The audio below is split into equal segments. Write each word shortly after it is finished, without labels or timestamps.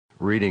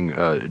reading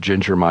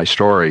Ginger, My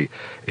Story.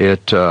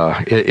 It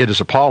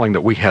is appalling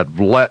that we had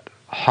let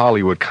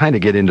Hollywood kind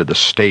of get into the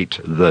state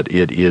that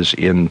it is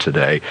in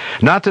today.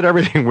 Not that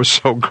everything was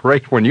so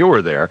great when you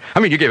were there. I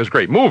mean, you gave us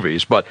great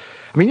movies, but,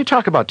 I mean, you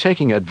talk about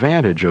taking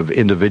advantage of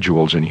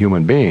individuals and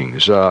human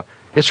beings.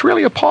 It's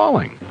really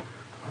appalling.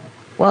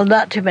 Well,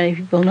 not too many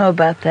people know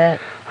about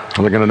that.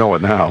 Well, they're going to know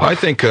it now. I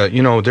think,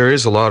 there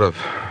is a lot of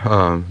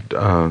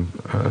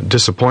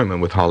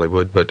disappointment with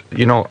Hollywood, but,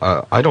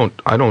 I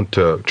don't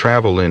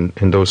travel in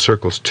those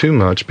circles too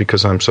much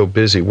because I'm so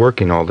busy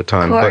working all the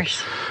time. Of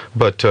course.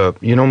 But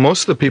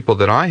most of the people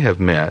that I have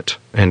met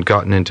and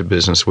gotten into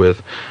business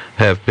with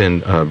have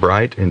been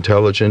bright,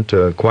 intelligent,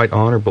 quite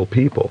honorable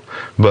people.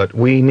 But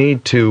we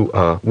need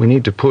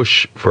to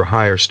push for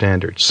higher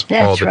standards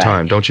all the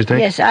time, don't you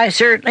think? Yes, I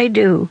certainly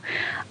do.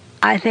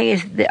 I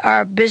think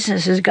our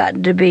business has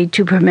gotten to be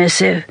too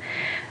permissive,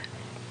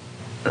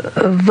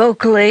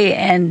 vocally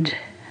and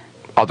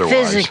otherwise.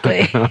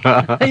 Physically.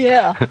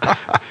 Yeah.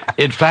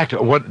 In fact,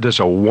 there's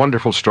a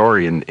wonderful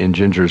story in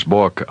Ginger's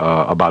book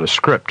about a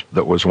script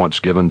that was once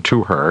given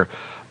to her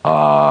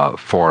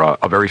for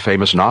a very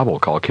famous novel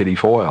called Kitty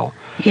Foyle.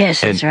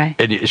 Yes, that's right.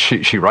 And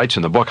she writes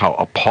in the book how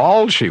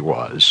appalled she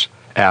was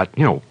at,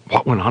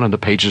 what went on in the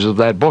pages of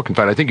that book. In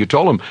fact, I think you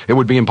told him it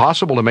would be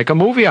impossible to make a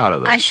movie out of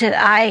this. I said,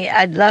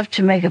 I'd love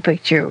to make a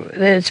picture.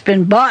 It's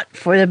been bought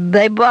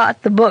they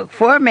bought the book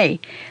for me.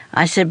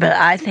 I said, but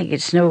I think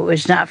it's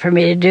not for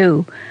me to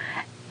do.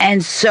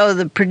 And so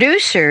the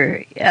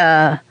producer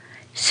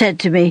said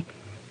to me,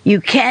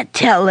 you can't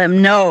tell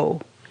them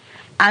no.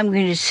 I'm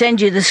going to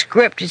send you the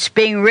script. It's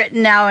being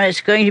written now, and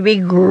it's going to be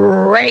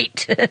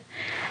great.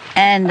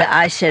 And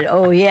I said,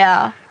 oh,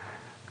 yeah.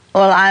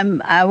 Well,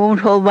 I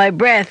won't hold my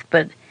breath,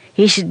 but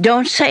he said,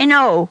 don't say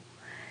no.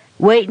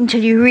 Wait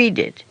until you read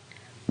it.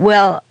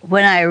 Well,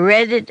 when I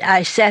read it,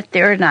 I sat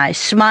there and I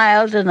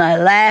smiled and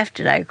I laughed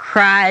and I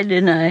cried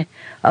and I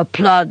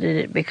applauded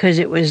it because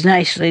it was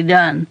nicely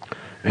done.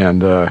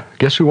 And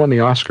guess who won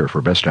the Oscar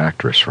for Best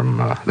Actress from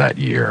that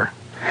year?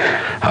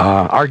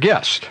 Our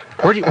guest.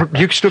 Do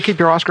you still keep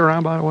your Oscar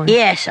around, by the way?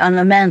 Yes, on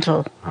the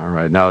mantle. All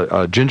right.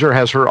 Now, Ginger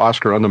has her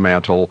Oscar on the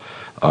mantle.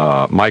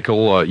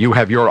 Michael, you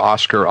have your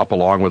Oscar up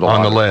along with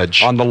on the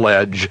ledge. On the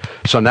ledge.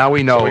 So now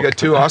we know. So we got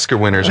two Oscar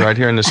winners right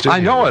here in the studio. I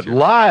know it,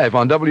 live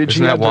on WGN.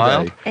 Isn't that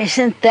wild? Today.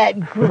 Isn't that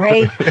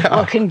great? Yeah.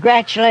 Well,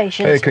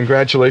 congratulations. Hey,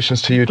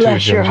 congratulations to you too,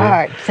 Bless Ginger. your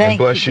heart. Thank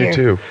you. Bless you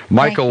too.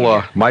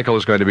 Michael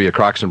is going to be at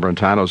Crocs and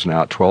Brentanos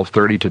now at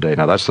 12:30 today.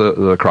 Now that's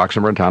the Crocs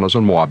and Brentanos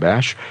in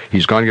Wabash.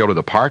 He's going to go to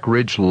the Park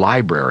Ridge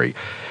Library.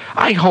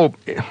 I hope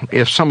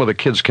if some of the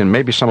kids can,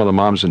 maybe some of the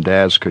moms and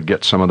dads could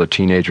get some of the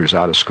teenagers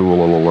out of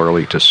school a little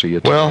early to see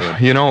it. Well,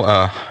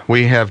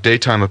 we have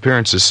daytime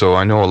appearances, so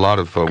I know a lot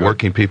of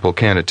working people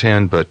can't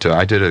attend, but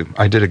I did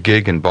a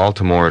gig in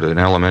Baltimore at an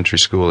elementary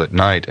school at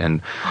night,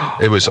 and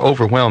it was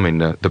overwhelming.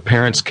 The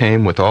parents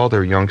came with all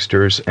their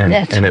youngsters, and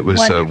it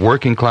was a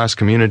working class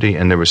community,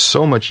 and there was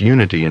so much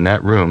unity in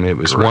that room. It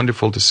was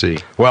wonderful to see.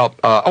 Well,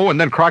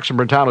 and then Crocs and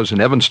Brentanos in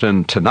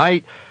Evanston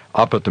tonight.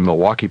 Up at the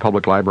Milwaukee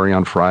Public Library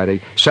on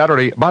Friday.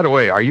 Saturday, by the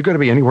way, are you going to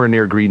be anywhere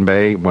near Green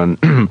Bay when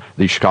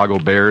the Chicago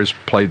Bears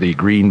play the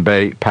Green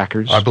Bay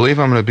Packers? I believe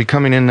I'm going to be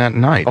coming in that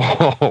night.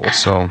 Oh,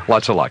 so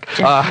lots of luck.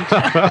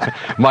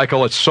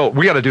 Michael,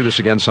 we got to do this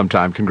again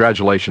sometime.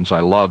 Congratulations. I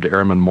loved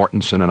Airman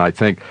Mortensen,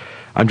 and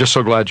I'm just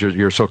so glad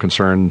you're so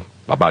concerned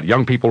about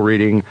young people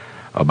reading,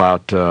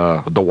 about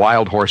the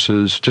wild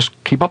horses. Just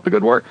keep up the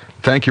good work.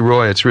 Thank you,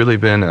 Roy. It's really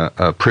been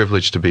a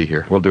privilege to be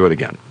here. We'll do it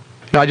again.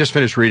 Now, I just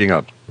finished reading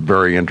a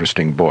very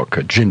interesting book,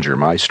 Ginger,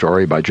 My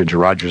Story by Ginger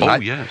Rogers.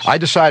 Yes. I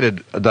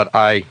decided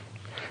that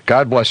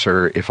God bless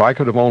her, if I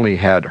could have only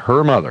had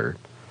her mother,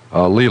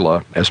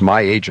 Leela, as my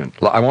agent.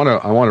 I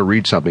want to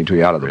read something to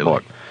you out of the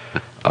book.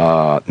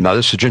 Now,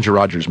 this is Ginger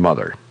Rogers'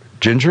 mother.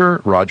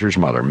 Ginger Rogers'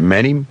 mother,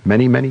 many,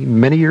 many, many,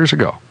 many years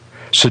ago,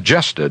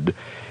 suggested,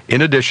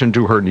 in addition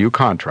to her new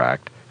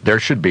contract, there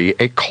should be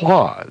a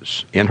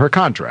clause in her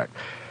contract.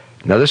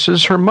 Now, this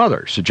is her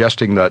mother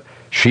suggesting that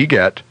she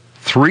get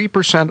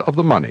 3% of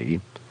the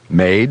money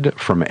made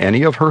from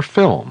any of her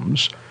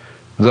films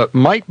that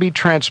might be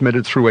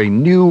transmitted through a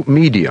new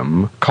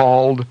medium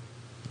called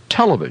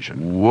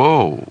television.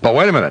 Whoa. But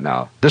wait a minute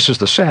now. This is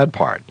the sad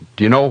part.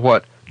 Do you know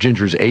what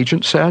Ginger's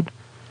agent said?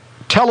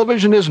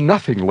 Television is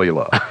nothing,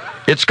 Leela.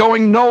 It's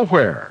going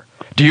nowhere.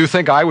 Do you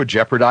think I would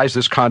jeopardize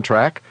this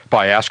contract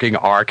by asking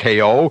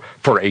RKO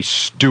for a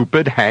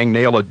stupid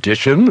hangnail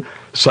addition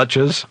such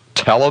as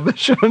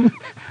television?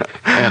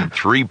 And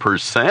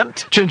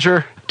 3%?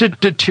 Ginger,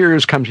 did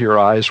tears come to your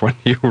eyes when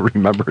you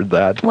remembered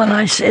that? Well,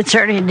 it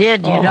certainly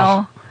did, you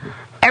know.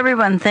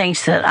 Everyone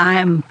thinks that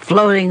I'm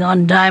floating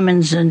on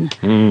diamonds and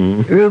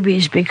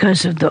rubies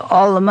because of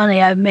all the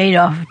money I've made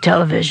off of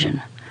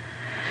television.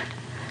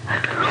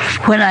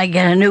 When I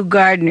get a new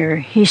gardener,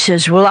 he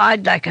says, well,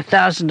 I'd like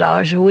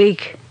 $1,000 a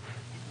week.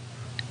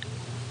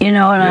 You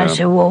know, and I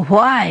said, well,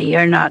 why?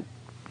 You're not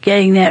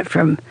getting that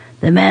from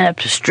the man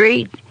up the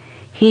street?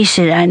 He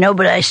said, I know,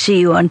 but I see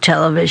you on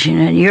television,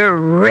 and you're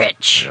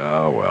rich.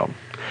 Oh, well.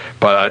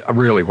 But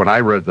really, when I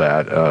read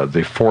that,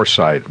 the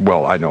foresight,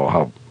 well, I know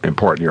how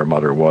important your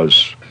mother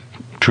was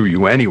to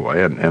you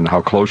anyway, and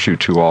how close you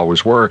two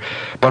always were.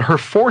 But her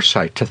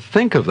foresight to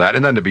think of that,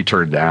 and then to be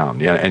turned down,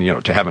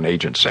 and to have an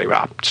agent say,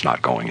 well, it's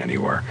not going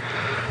anywhere.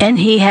 And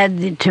he had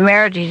the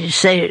temerity to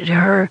say to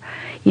her,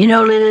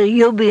 Lily,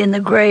 you'll be in the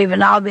grave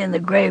and I'll be in the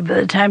grave by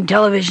the time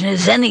television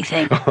is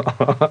anything.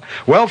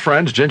 Well,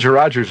 friends, Ginger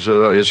Rogers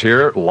is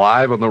here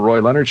live on the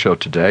Roy Leonard Show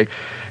today,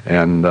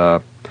 and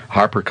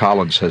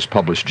HarperCollins has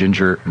published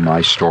Ginger,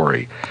 My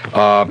Story.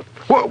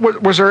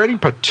 Was there any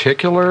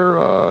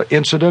particular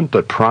incident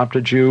that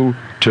prompted you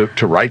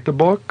to write the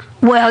book?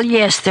 Well,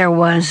 yes, there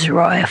was,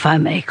 Roy, if I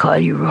may call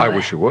you Roy. I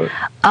wish you would.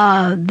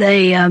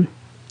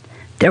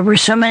 There were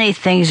so many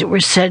things that were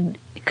said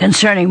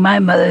concerning my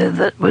mother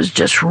that was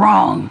just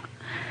wrong.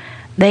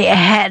 They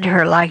had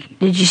her like,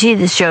 did you see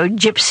the show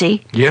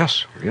Gypsy?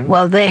 Yes. Yeah.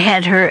 Well, they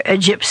had her a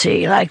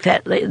gypsy, like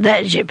that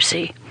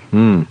gypsy.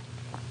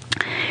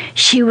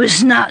 She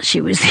was not. She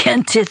was the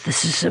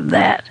antithesis of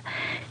that.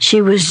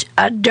 She was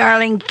a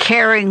darling,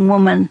 caring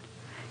woman.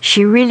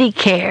 She really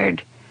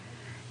cared.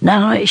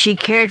 Not only she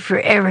cared for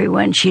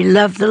everyone, she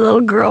loved the little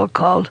girl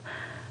called,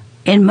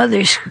 in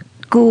Mother's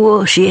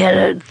school, she had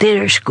a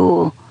theater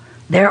school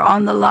there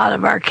on the lot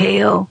of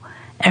RKO,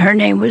 and her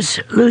name was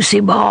Lucy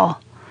Ball.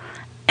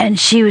 And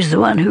she was the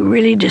one who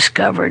really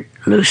discovered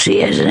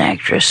Lucy as an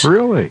actress.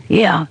 Really?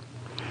 Yeah.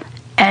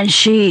 And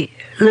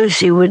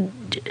Lucy would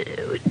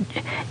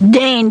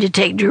deign to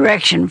take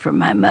direction from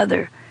my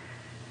mother.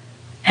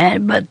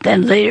 But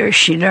then later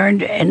she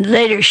learned, and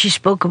later she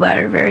spoke about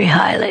her very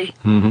highly.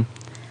 Mm-hmm.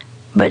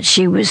 But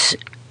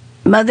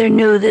Mother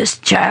knew this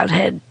child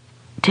had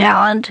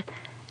talent,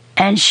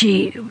 and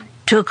she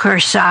took her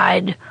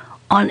side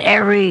on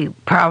every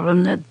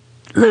problem that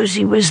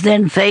Lucy was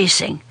then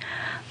facing.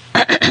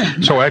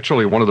 So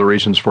actually, one of the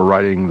reasons for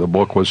writing the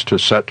book was to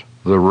set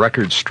the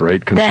record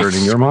straight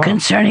concerning your mom.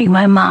 Concerning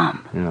my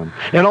mom. Yeah.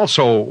 And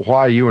also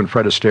why you and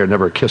Fred Astaire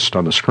never kissed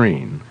on the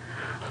screen.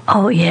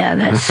 Oh, yeah,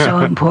 that's so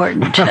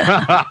important.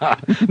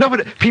 No,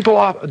 but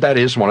that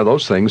is one of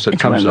those things that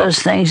comes up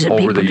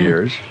over the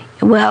years.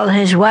 Well,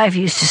 his wife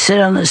used to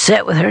sit on the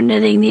set with her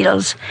knitting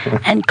needles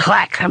and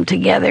clack them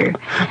together.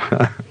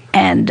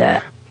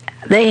 And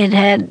they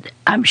had,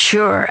 I'm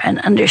sure, an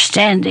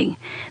understanding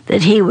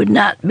that he would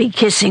not be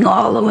kissing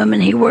all the women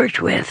he worked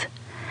with.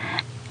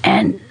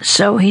 And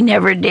so he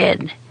never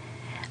did.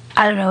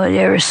 I don't know if you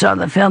ever saw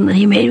the film that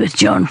he made with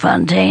Joan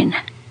Fontaine.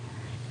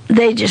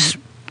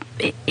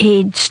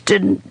 He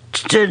stood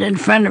in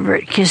front of her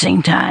at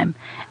kissing time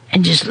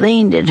and just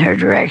leaned in her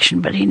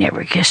direction, but he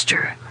never kissed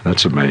her.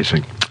 That's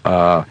amazing.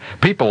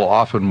 People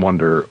often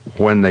wonder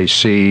when they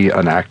see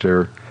an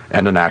actor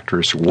and an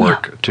actress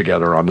work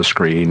together on the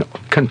screen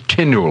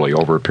continually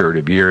over a period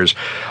of years,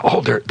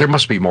 there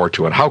must be more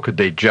to it. How could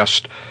they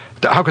just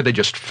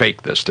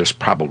fake this? There's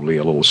probably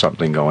a little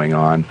something going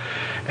on.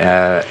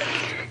 Well,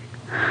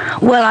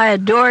 I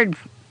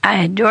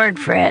adored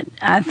Fred.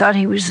 I thought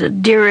he was the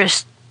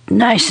dearest,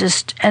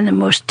 nicest, and the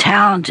most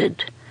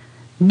talented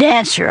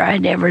dancer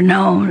I'd ever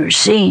known or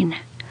seen.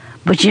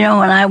 But when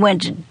I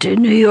went to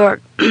New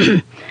York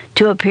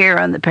to appear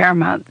on the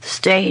Paramount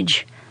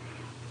stage,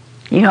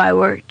 I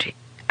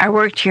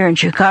worked here in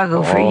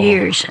Chicago for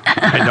years.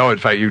 I know. In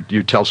fact,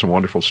 you tell some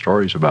wonderful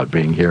stories about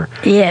being here.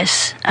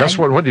 Yes. That's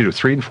what do you do?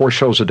 3 and 4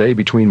 shows a day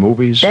between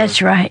movies?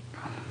 That's right.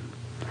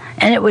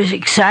 And it was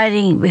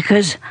exciting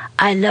because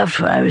I loved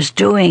what I was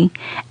doing,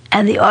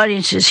 and the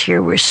audiences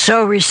here were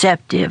so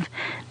receptive.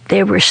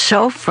 They were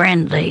so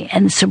friendly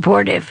and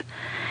supportive.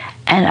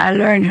 And I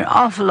learned an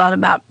awful lot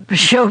about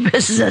show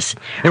business.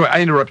 Anyway,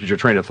 I interrupted your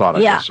train of thought.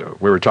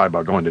 We were talking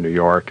about going to New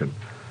York.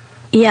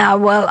 Yeah,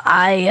 well,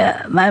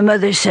 my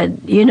mother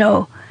said,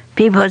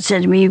 people had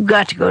said to me, you've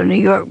got to go to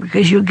New York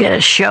because you'll get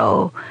a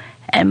show.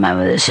 And my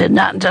mother said,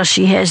 not until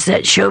she has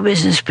that show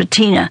business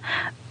patina.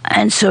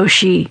 And so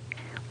she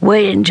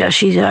waited until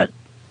she thought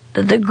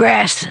that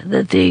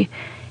the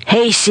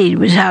hayseed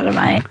was out of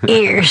my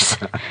ears.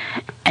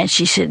 And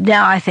she said,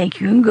 now I think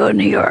you can go to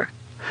New York.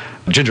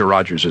 Ginger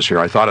Rogers is here.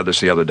 I thought of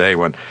this the other day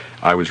when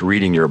I was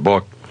reading your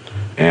book,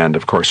 and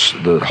of course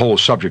the whole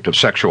subject of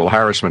sexual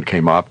harassment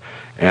came up,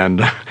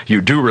 and you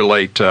do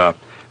relate the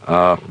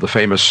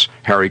famous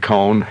Harry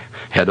Cohn,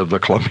 head of the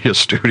Columbia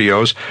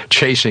Studios,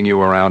 chasing you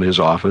around his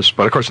office.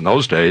 But of course in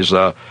those days,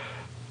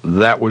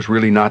 that was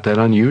really not that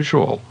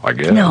unusual, I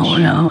guess.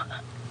 No.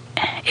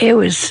 It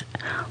was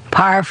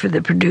par for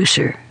the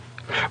producer.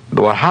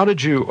 Well, how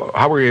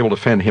were you able to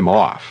fend him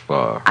off?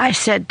 I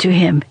said to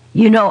him,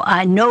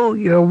 I know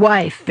your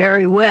wife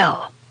very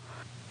well.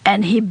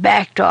 And he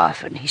backed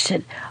off and he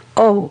said,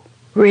 oh,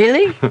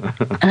 really?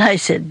 And I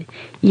said,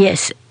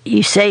 yes,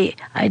 you say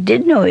I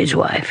did know his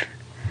wife.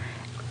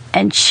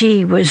 And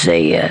she was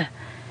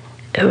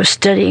was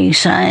studying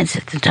science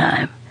at the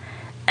time.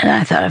 And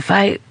I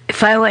thought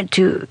if I went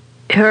to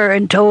her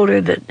and told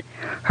her that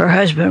her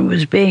husband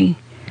was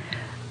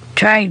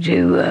trying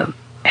to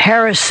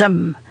harass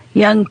some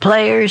young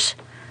players,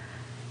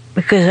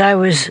 because I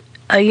was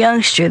a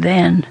youngster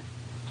then,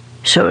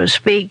 so to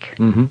speak,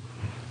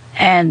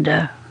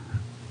 And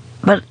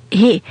but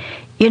he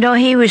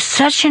was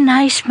such a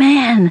nice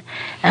man,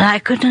 and I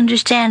couldn't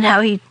understand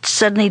how he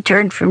suddenly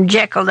turned from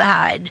Jekyll to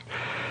Hyde.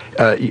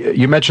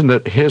 You mentioned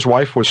that his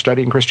wife was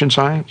studying Christian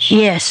Science?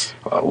 Yes.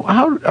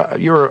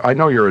 I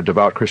know you're a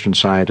devout Christian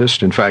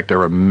Scientist. In fact,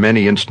 there are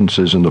many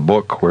instances in the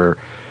book where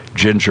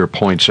Ginger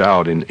points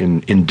out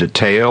in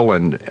detail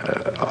and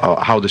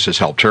how this has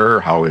helped her,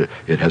 how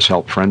it has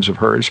helped friends of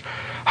hers.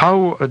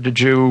 How did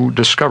you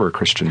discover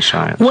Christian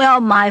Science?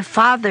 Well, my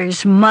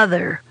father's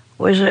mother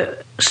was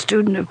a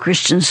student of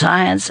Christian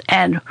Science,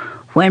 and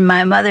when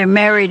my mother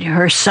married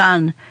her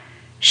son,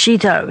 she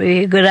thought it would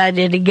be a good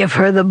idea to give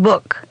her the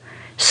book.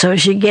 So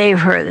she gave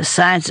her The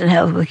Science and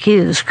Health with Key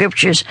to the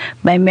Scriptures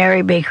by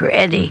Mary Baker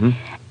Eddy.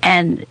 Mm-hmm.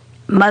 And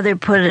Mother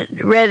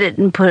read it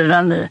and put it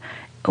on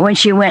when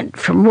she went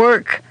from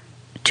work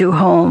to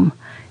home,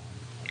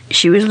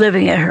 she was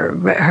living at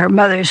her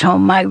mother's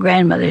home, my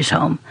grandmother's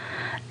home.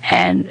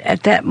 And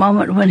at that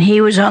moment when he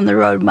was on the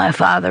road, my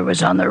father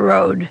was on the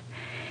road.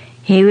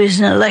 He was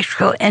an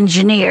electrical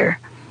engineer.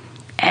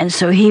 And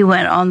so he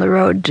went on the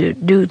road to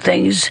do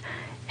things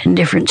in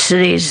different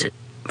cities.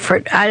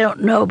 I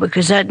don't know,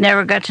 because I'd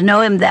never got to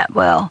know him that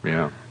well.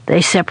 Yeah.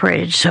 They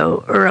separated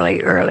so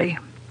early.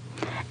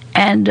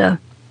 And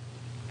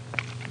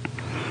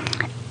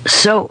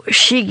so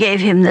she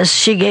gave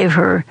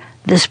her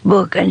this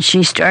book, and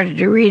she started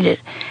to read it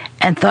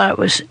and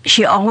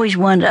she always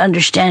wanted to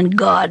understand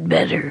God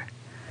better.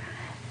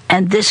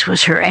 And this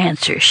was her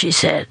answer, she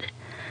said.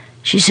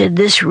 She said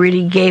this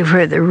really gave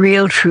her the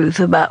real truth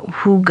about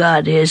who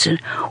God is and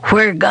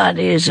where God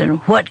is and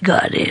what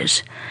God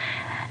is.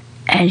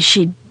 And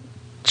she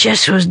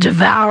just was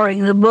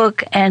devouring the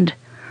book, and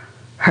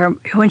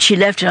when she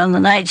left it on the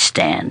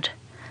nightstand,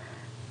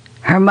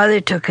 her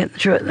mother took it and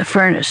threw it in the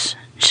furnace.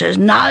 She says,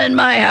 "Not in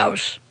my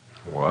house."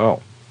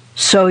 Wow.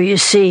 So you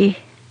see,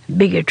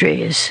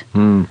 bigotry is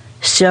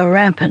still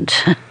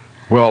rampant.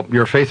 Well,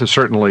 your faith has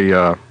certainly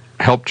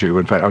helped you.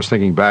 In fact, I was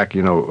thinking back,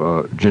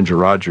 Ginger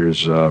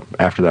Rogers,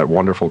 after that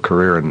wonderful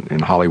career in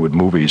Hollywood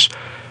movies,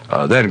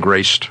 then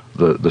graced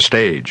the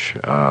stage.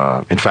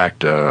 In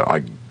fact,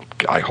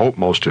 I hope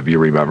most of you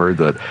remember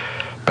that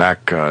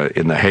back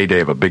in the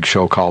heyday of a big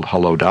show called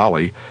Hello,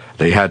 Dolly,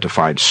 they had to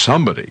find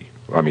somebody.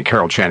 I mean,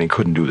 Carol Channing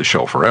couldn't do the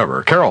show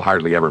forever. Carol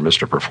hardly ever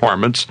missed a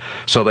performance,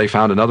 so they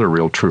found another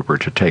real trooper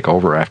to take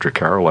over after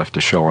Carol left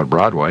the show on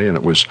Broadway, and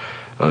it was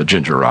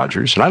Ginger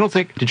Rogers. And I don't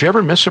think, did you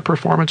ever miss a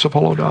performance of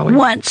Hello, Dolly?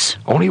 Once.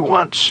 Only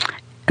once.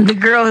 The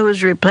girl who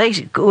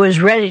was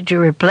ready to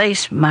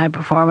replace my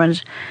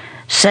performance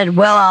said,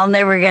 "Well, I'll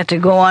never get to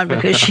go on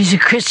because she's a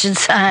Christian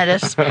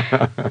Scientist,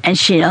 and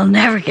she'll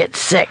never get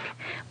sick."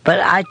 But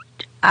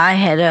I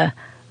had a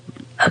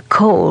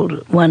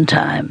cold one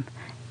time,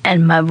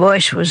 and my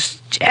voice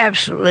was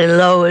absolutely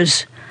low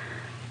as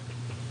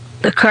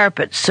the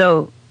carpet.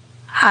 So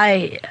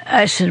I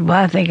said,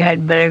 "Well, I think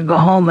I'd better go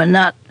home and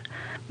not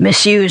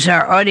misuse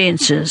our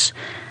audiences."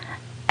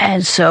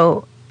 And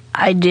so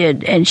I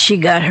did, and she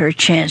got her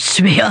chance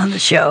to be on the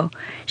show.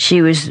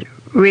 She was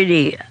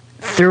really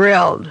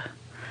thrilled.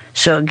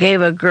 So it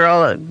gave a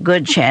girl a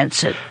good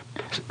chance at...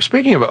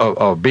 Speaking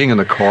of being in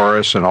the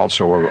chorus and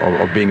also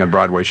of being in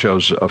Broadway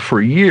shows,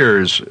 for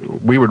years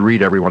we would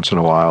read every once in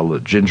a while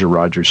that Ginger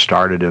Rogers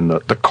started in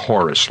the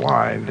chorus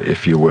line,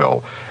 if you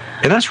will.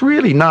 And that's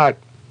really not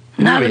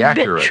really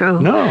accurate. Bit true.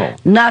 No.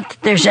 Not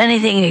that there's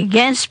anything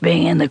against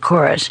being in the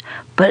chorus,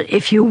 but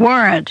if you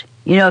weren't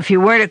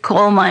a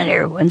coal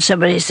miner, when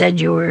somebody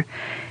said you were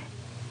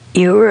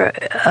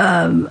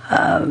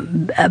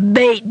a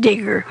bait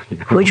digger,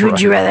 which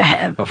would you rather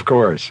have? Of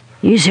course.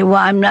 You say, "Well,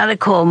 I'm not a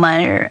coal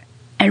miner,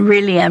 and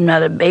really I'm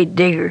not a bait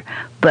digger,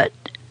 but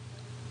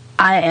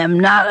I am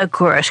not a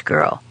chorus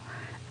girl."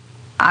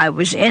 I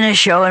was in a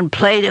show and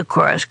played a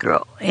chorus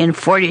girl in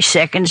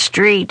 42nd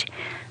Street,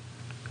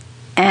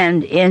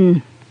 and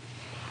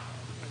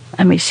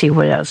let me see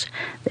what else.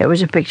 There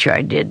was a picture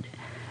I did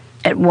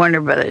at Warner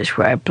Brothers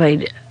where I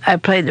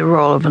played the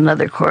role of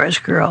another chorus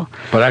girl.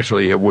 But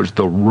actually, it was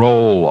the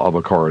role of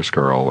a chorus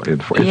girl. In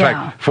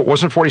fact,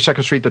 wasn't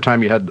 42nd Street the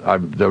time you had...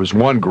 there was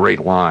one great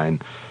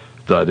line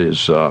that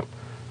is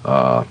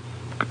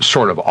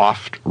sort of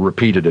oft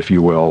repeated, if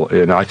you will,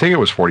 and I think it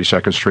was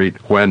 42nd Street,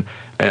 when,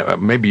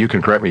 maybe you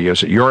can correct me,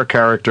 is it you're a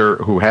character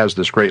who has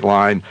this great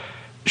line,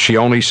 "She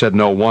only said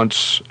no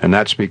once, and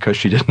that's because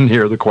she didn't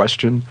hear the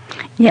question"?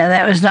 Yeah,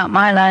 that was not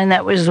my line.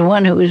 That was the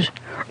one who was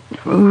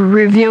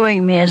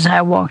reviewing me as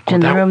I walked in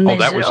the room. They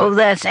said,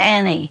 "That's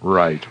Annie."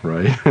 Right.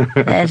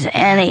 That's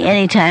Annie,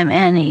 anytime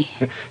Annie.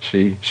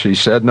 She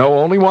said no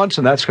only once,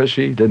 and that's because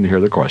she didn't hear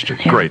the question.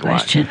 Great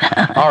line.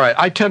 All right,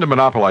 I tend to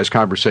monopolize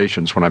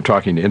conversations when I'm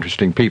talking to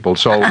interesting people.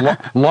 So,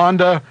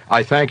 Londa,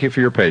 I thank you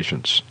for your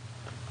patience.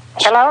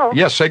 Hello?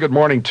 Yes, say good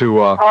morning to...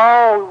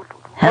 hello.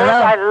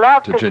 I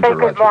love to say Ginger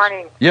good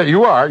morning. Yeah,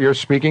 you are. You're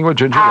speaking with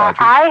Ginger Rogers.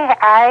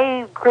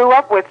 I grew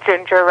up with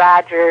Ginger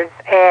Rogers,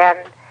 and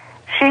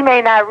she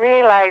may not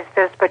realize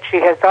this, but she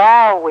has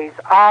always,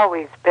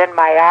 always been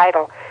my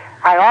idol.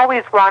 I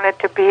always wanted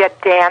to be a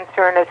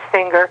dancer and a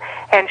singer,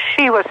 and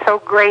she was so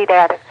great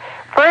at it.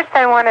 First,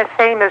 I want to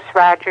say, Miss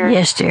Rogers.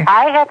 Yes, dear.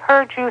 I have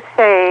heard you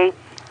say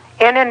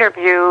in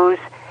interviews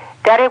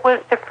that it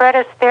was the Fred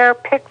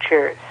Astaire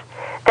pictures.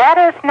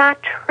 That is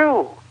not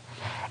true.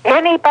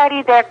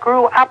 Anybody that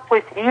grew up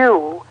with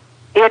you,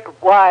 it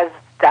was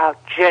the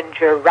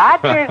Ginger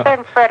Rogers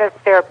and Fred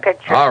Astaire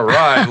pictures. All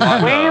right,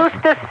 Londa. We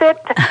used to sit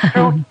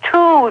through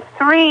 2,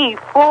 3,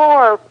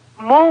 4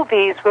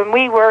 movies when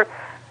we were,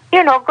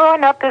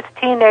 growing up as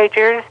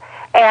teenagers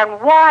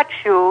and watch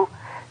you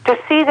to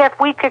see that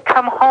we could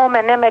come home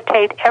and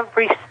imitate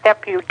every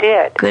step you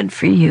did. Good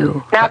for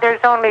you. Now,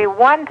 there's only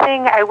one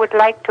thing I would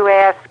like to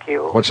ask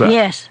you. What's that?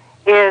 Yes.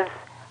 Is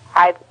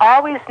I've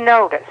always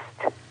noticed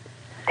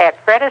that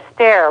Fred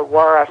Astaire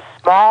wore a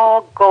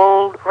small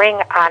gold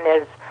ring on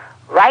his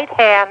right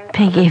hand,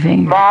 Pinky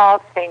finger. small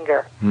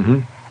finger. Mm-hmm.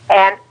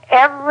 And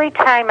every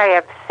time I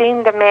have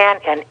seen the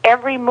man in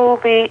every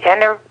movie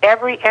and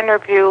every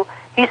interview,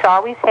 he's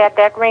always had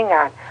that ring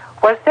on.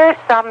 Was there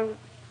some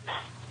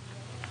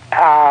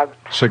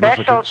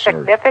special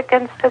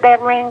significance to that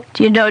ring?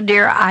 Do you know,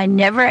 dear, I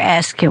never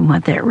asked him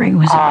what that ring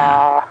was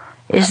about.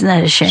 Isn't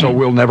that a shame? So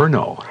we'll never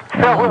know.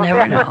 We'll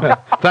never know.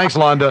 Thanks,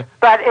 Londa.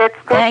 But it's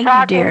good Thank you,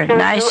 talking dear. to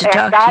Nice you, to talk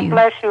and to you. God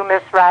bless you,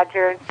 Miss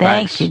Rogers.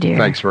 Thank you, dear.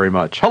 Thanks very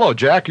much. Hello,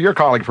 Jack. You're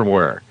calling from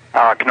where?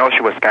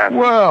 Kenosha, Wisconsin.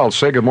 Well,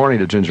 say good morning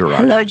to Ginger Rogers.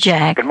 Hello,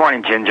 Jack. Good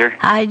morning, Ginger.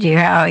 Hi, dear.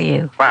 How are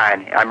you?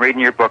 Fine. I'm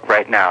reading your book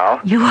right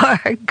now. You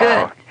are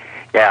good.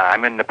 Yeah,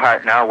 I'm in the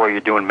part now where you're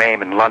doing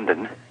Mame in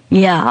London.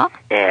 Yeah.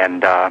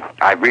 And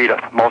I read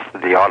most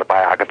of the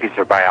autobiographies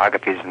or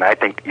biographies, and I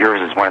think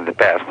yours is one of the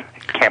best.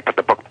 Can't put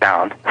the book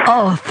down.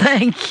 Oh,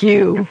 thank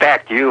you. In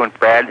fact, you and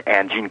Fred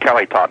and Gene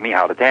Kelly taught me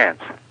how to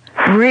dance.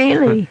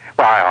 Really?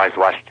 Well, I always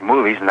watched the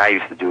movies, and I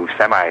used to do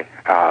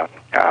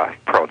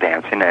semi-pro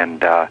dancing,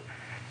 and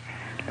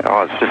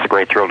it's just a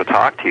great thrill to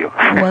talk to you.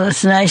 Well,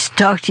 it's nice to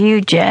talk to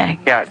you, Jack.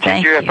 Yeah,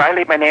 Thank Ginger, you. if I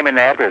leave my name and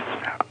address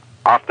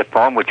off the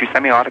phone, would you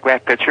send me an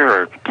autograph picture,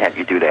 or can't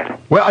you do that?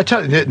 Well, I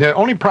tell you, the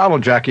only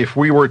problem, Jack, if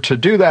we were to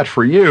do that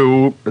for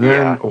you,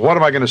 then what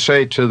am I going to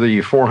say to the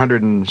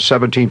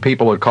 417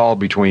 people that called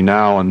between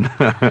now and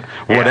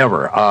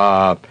whatever?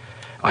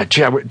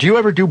 Do you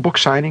ever do book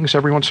signings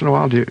every once in a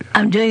while?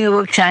 I'm doing a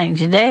book signing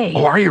today.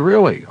 Oh, are you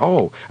really?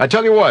 Oh, I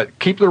tell you what,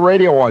 keep the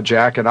radio on,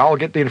 Jack, and I'll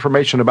get the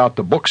information about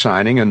the book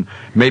signing, and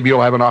maybe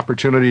you'll have an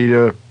opportunity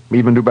to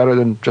even do better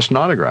than just an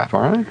autograph,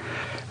 all right?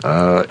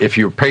 If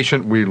you're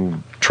patient, we'll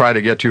try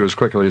to get to you as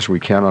quickly as we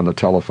can on the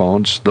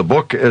telephones. The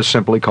book is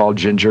simply called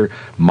Ginger,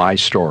 My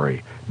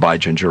Story by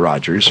Ginger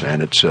Rogers,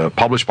 and it's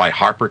published by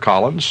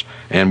HarperCollins,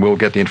 and we'll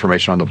get the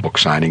information on the book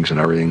signings and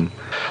everything.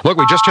 Look,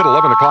 we just hit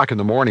 11 o'clock in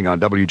the morning on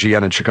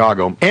WGN in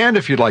Chicago, and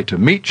if you'd like to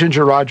meet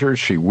Ginger Rogers,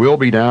 she will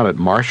be down at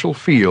Marshall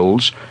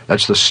Fields.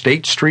 That's the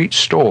State Street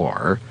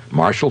store,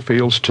 Marshall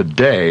Fields,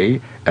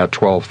 today at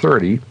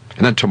 12:30,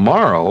 and then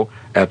tomorrow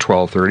at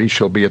 12:30,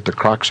 she'll be at the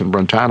Crocs and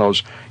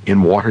Brentanos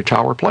in Water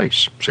Tower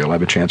Place. So you'll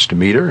have a chance to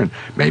meet her and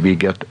maybe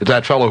get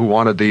that fellow who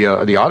wanted the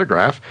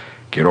autograph.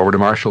 Get over to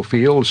Marshall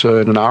Fields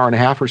in an hour and a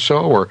half or so,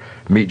 or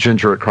meet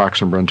Ginger at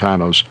Crocs and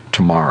Brentanos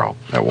tomorrow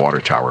at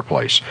Water Tower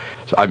Place.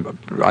 So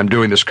I'm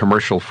doing this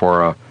commercial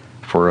for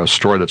a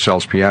store that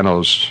sells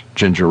pianos,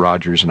 Ginger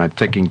Rogers, and I'm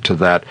thinking to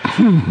that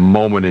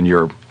moment in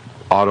your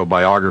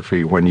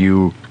autobiography when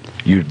you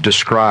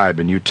describe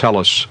and you tell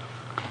us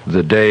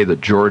the day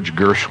that George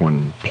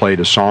Gershwin played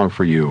a song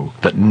for you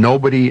that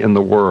nobody in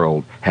the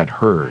world had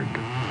heard,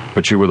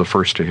 but you were the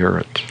first to hear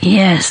it.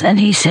 Yes, and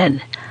he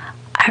said,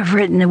 we've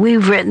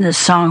written this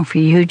song for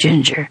you,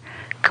 Ginger.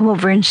 Come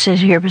over and sit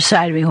here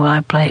beside me while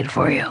I play it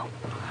for you.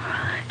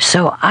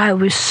 So I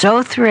was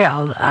so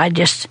thrilled. I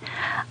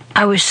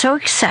was so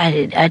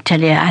excited. I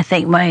tell you, I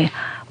think my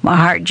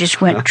heart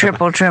just went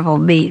triple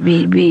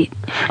beat.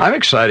 I'm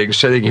excited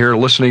sitting here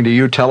listening to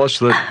you tell us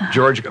that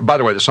George, by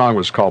the way, the song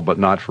was called But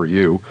Not For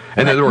You.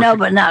 And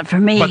but not for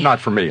me. But Not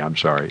For Me, I'm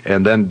sorry.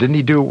 And then didn't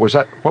he do,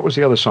 what was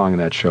the other song in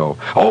that show?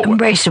 Oh,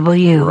 Embraceable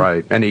You.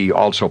 Right, and he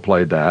also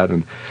played that.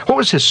 And what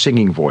was his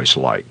singing voice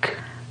like?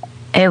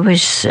 It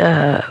was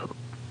a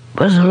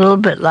little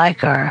bit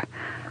like our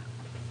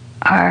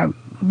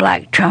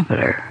black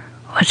trumpeter.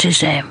 What's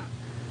his name?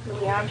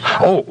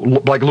 Oh,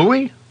 like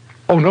Louis?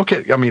 Oh, no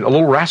kidding. I mean, a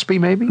little raspy,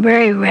 maybe?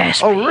 Very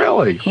raspy. Oh,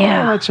 really?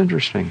 Yeah. Oh, that's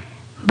interesting.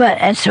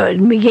 And so it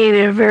gave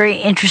it a very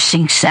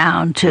interesting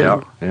sound,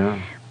 too.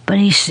 Yeah. But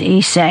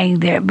he sang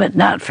there, But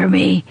Not For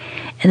Me.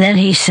 And then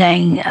he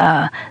sang,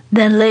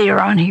 then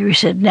later on he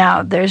said,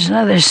 now there's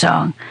another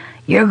song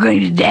you're going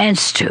to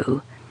dance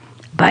to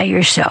by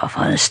yourself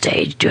on the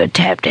stage, do a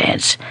tap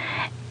dance.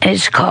 And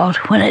it's called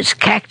When It's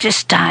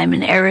Cactus Time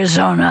in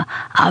Arizona,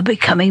 I'll Be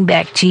Coming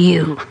Back to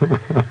You.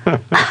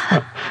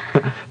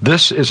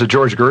 This is a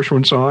George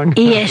Gershwin song?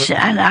 Yes,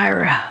 and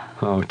Ira.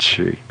 Oh,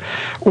 gee.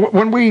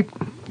 When we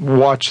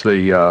watch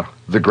the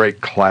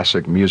great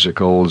classic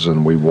musicals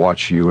and we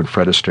watch you and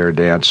Fred Astaire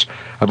dance,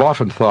 I've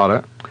often thought,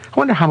 I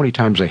wonder how many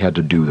times they had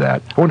to do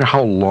that. I wonder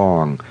how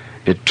long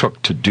it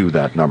took to do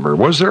that number.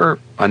 Was there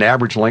an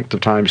average length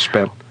of time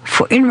spent?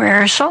 In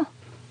rehearsal?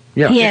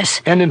 Yeah.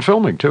 Yes. And in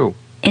filming, too.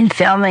 in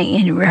filming,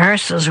 in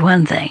rehearsals,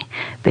 one thing,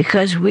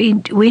 because we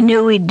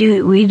knew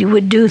we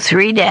would do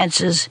 3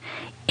 dances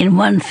in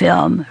one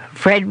film.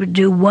 Fred would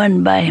do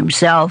one by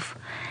himself,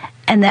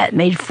 and that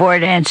made 4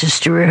 dances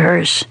to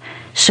rehearse.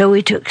 So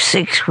we took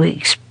 6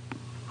 weeks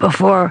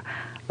before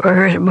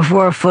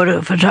principal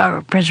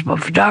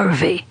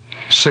photography.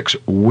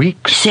 6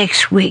 weeks?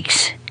 6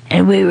 weeks,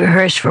 and we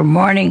rehearsed from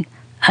morning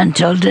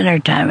until dinner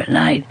time at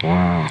night.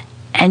 Wow.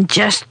 And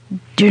just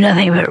do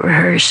nothing but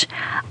rehearse.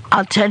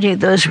 I'll tell you,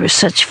 those were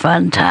such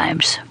fun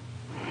times.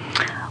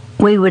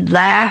 We would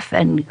laugh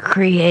and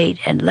create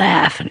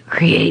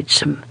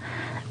some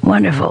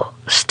wonderful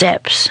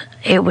steps.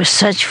 It was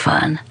such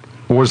fun.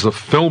 Was the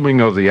filming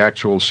of the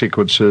actual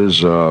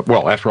sequences,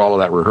 after all of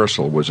that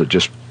rehearsal, was it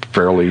just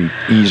fairly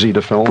easy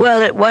to film?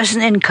 Well, it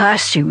wasn't in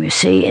costume, you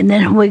see. And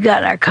then when we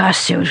got our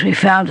costumes, we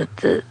found that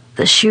the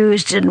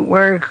shoes didn't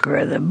work,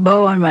 or the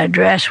bow on my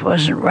dress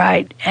wasn't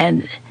right.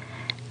 And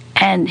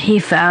he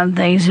found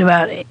things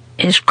about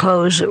his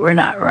clothes that were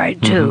not right,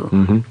 too.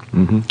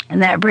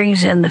 And that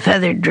brings in the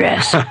feathered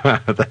dress.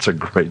 That's a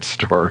great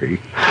story.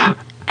 And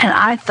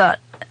I thought,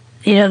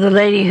 the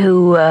lady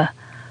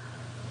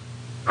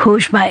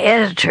who's my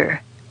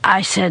editor,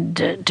 I said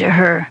to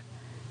her,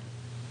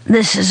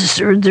 "This is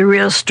the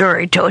real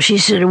story told." She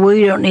said, "Well,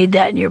 you don't need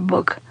that in your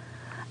book."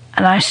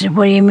 And I said,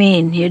 "What do you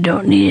mean you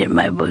don't need it in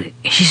my book?"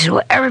 She said,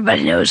 "Well,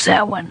 everybody knows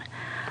that one."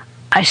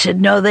 I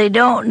said, "No, they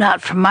don't.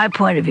 Not from my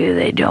point of view,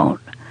 they don't.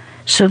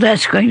 So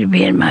that's going to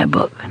be in my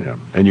book." Yeah,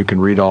 and you can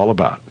read all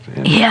about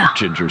it in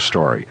Ginger's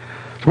story.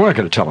 We're not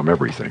going to tell them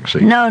everything. See?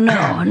 No.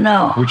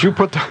 Would you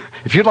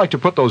if you'd like to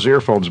put those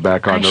earphones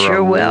back on, there are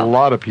a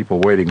lot of people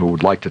waiting who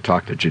would like to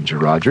talk to Ginger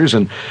Rogers.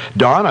 And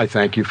Don, I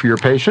thank you for your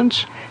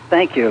patience.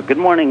 Thank you. Good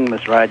morning,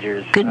 Miss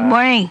Rogers. Good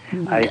morning.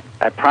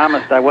 I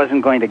promised I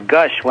wasn't going to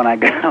gush when I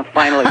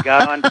finally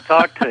got on to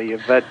talk to you,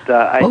 but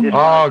I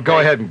just... go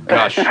ahead and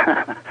gush.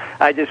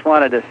 I just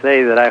wanted to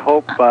say that I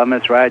hope,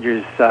 Miss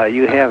Rogers,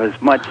 you have as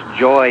much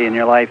joy in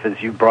your life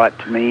as you brought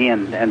to me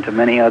and to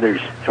many others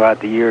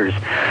throughout the years.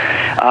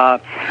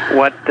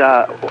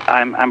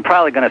 I'm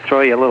probably going to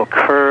throw you a little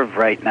curve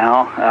right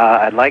now.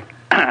 I'd like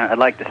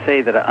to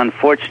say that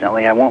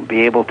unfortunately I won't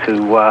be able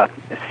to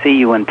see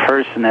you in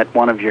person at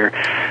one of your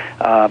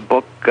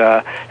book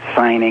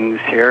signings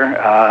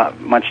here,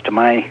 much to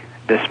my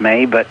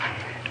dismay, but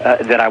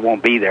that I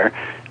won't be there.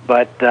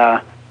 But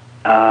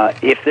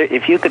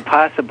if you could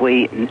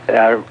possibly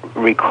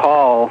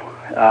recall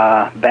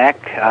back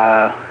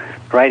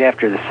right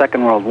after the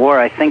Second World War,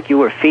 I think you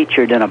were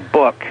featured in a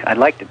book. I'd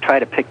like to try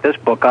to pick this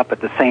book up at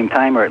the same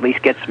time, or at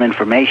least get some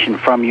information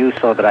from you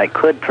so that I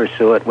could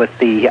pursue it with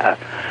the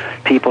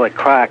people at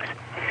Crocs.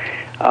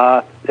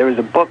 There was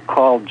a book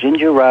called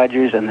Ginger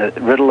Rogers and the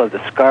Riddle of the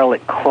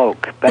Scarlet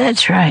Cloak.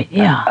 That's right,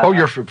 yeah.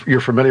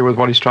 You're familiar with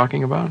what he's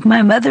talking about?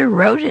 My mother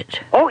wrote it.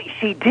 Oh,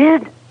 she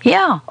did?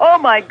 Yeah. Oh,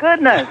 my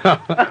goodness.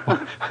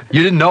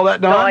 You didn't know that,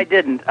 Don? No, I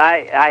didn't.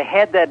 I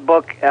had that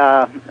book,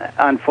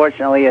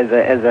 unfortunately, as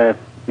a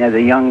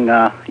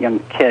young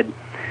kid,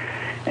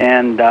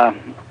 and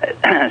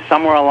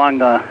somewhere along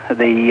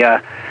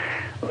the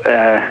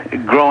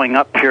growing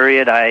up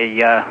period,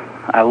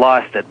 I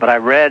lost it. But I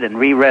read and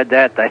reread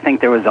that. I think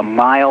there was a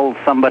Miles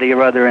somebody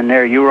or other in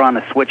there. You were on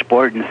a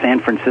switchboard in San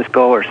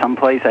Francisco or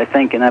someplace, I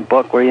think, in that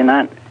book, were you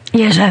not?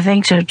 Yes, I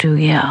think so too.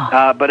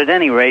 Yeah. But at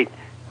any rate,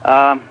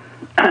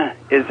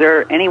 is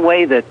there any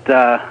way that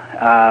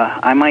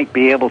I might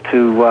be able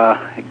to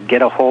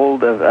get a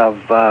hold of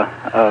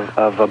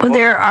a book? Well,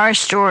 there are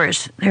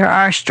stores. There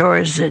are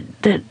stores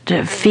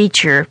that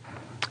feature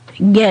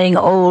getting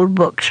old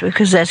books,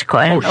 because that's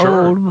quite an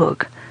old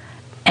book,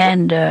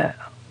 and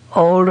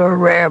old or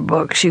rare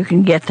books. You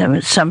can get them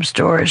at some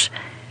stores.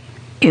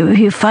 If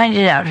you find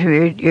it out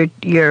through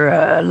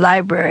your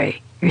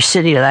library. Your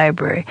city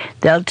library,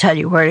 they'll tell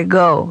you where to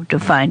go to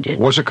find it.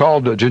 What's it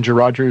called? Ginger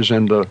Rogers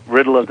and the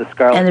Riddle of the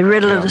Scarlet. And the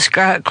Riddle of the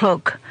Scarlet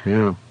Cloak.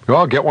 Yeah.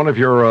 Well, get one of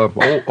your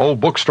old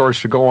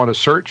bookstores to go on a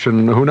search,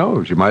 and who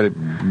knows, you might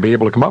be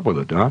able to come up with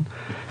it, Don.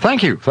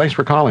 Thank you. Thanks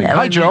for calling.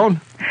 Hi, Joan.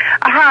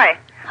 Hi.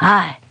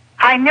 Hi.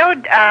 I know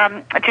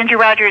Ginger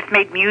Rogers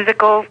made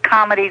musicals,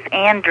 comedies,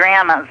 and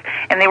dramas,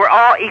 and they were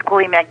all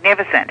equally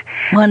magnificent.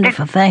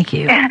 Wonderful, thank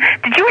you.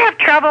 Did you have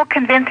trouble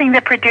convincing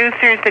the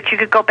producers that you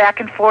could go back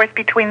and forth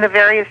between the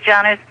various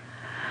genres?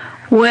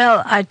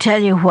 Well, I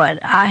tell you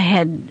what, I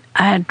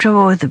had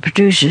trouble with the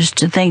producers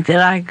to think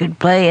that I could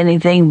play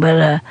anything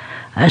but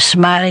a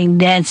smiling,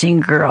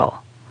 dancing girl.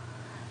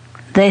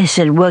 They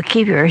said, "Well,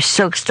 keep your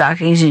silk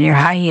stockings and your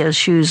high heel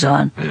shoes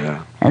on."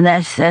 Yeah. And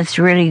that's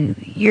really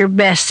your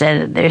best at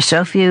it. There's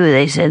so few,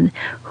 they said,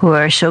 who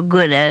are so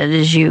good at it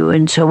as you,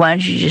 and so why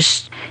don't you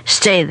just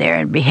stay there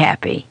and be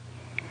happy?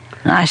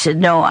 And I said,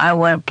 "No, I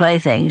want to play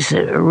things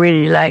that are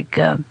really like,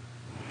 let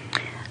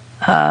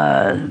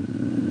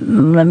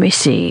me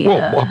see."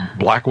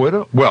 Black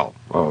Widow? Well,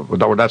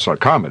 that's not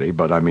comedy,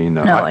 but I mean,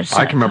 no, I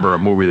can remember a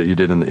movie that you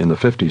did in the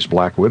 50s,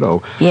 Black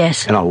Widow.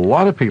 Yes. And a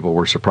lot of people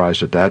were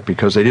surprised at that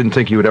because they didn't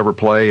think you would ever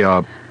play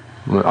a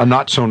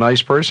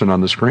not-so-nice person on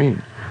the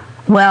screen.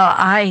 Well,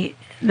 I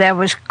that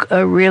was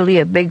really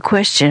a big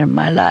question in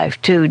my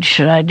life, too.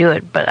 Should I do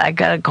it? But I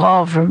got a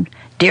call from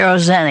Daryl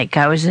Zanuck.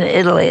 I was in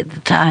Italy at the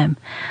time.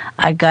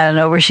 I got an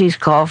overseas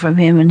call from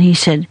him, and he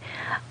said,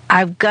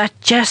 I've got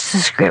just the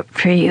script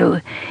for you.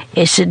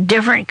 It's a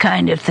different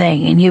kind of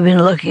thing, and you've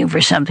been looking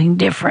for something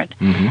different.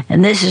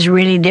 And this is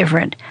really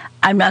different.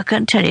 I'm not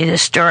going to tell you the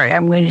story.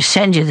 I'm going to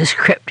send you the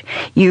script.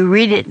 You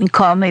read it and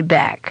call me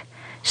back.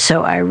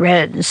 So I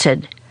read it and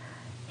said,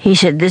 he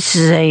said, this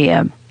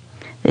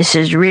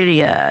is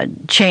really a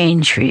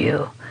change for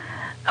you.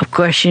 Of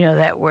course, you know,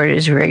 that word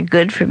is very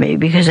good for me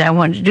because I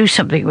wanted to do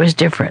something that was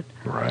different.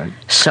 Right.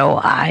 So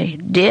I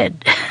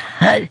did.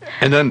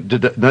 And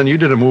then you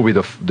did a movie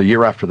the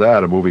year after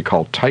that, a movie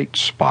called Tight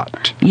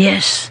Spot.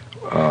 Yes.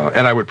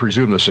 And I would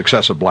presume the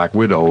success of Black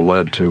Widow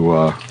led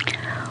to...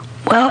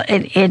 Well,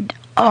 it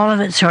all of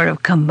it sort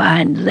of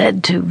combined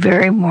led to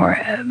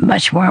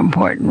much more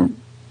important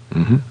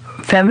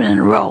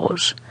feminine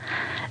roles.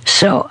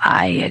 So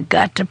I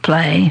got to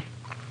play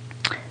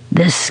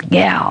this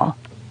gal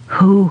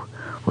who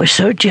was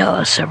so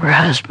jealous of her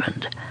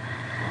husband,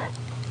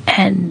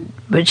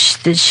 but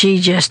she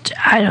just,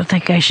 I don't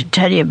think I should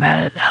tell you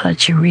about it. I'll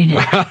let you read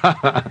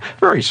it.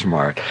 Very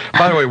smart.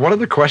 By the way, one of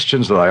the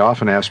questions that I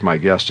often ask my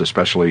guests,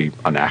 especially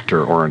an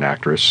actor or an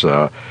actress,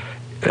 until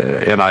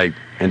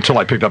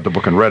I picked up the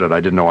book and read it, I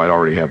didn't know I'd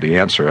already have the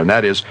answer, and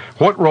that is,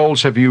 what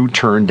roles have you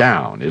turned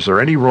down? Is there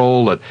any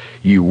role that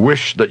you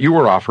wish that you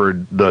were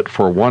offered that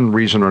for one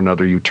reason or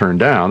another you turned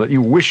down that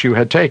you wish you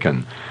had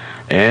taken?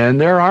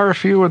 And there are a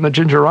few in the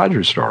Ginger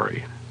Rogers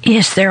story.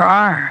 Yes, there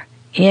are.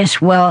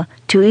 Yes, well,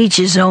 To Each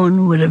His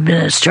Own would have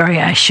been a story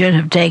I should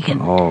have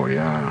taken. Oh,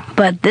 yeah.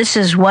 But this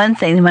is one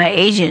thing my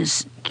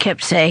agents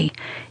kept saying,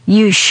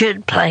 you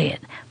should play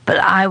it. But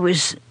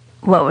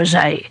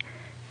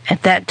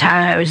at that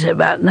time I was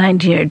about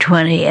 19 or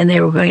 20, and they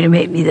were going to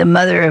make me the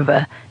mother of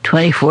a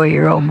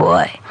 24-year-old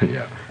boy.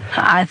 Yeah.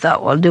 I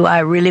thought, well, do I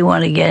really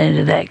want to get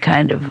into that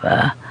kind of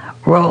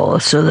role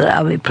so that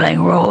I'll be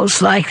playing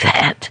roles like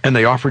that? And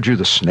they offered you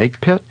the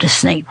Snake Pit? The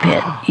Snake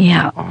Pit,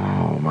 yeah.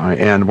 Oh, my.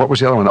 And what was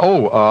the other one?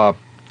 Oh,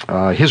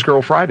 His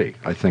Girl Friday,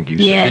 I think you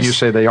said. Yes. Did you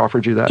say they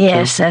offered you that,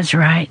 Yes, too? that's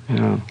right.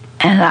 Yeah.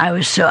 And I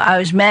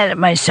was mad at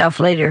myself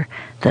later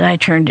that I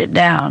turned it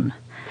down.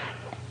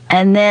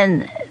 And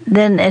then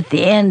at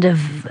the end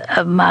of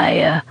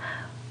my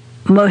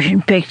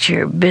motion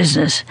picture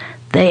business,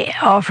 they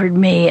offered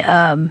me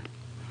Ball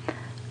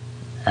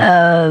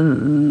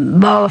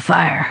of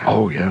Fire.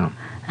 Oh, yeah.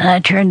 And I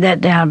turned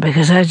that down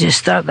because I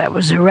just thought that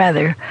was a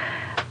rather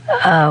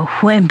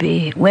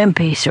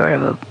wimpy sort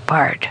of a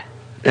part.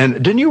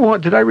 And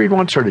did I read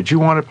once, or did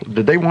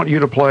they want you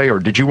to play, or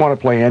did you want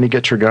to play Annie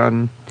Get Your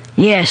Gun?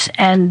 Yes,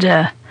 and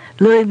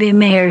Louis B.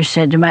 Mayer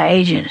said to my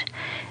agent,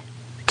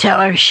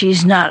 tell her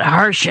she's not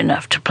harsh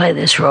enough to play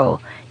this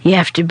role. You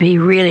have to be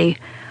really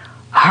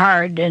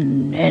hard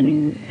and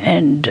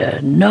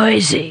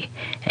noisy,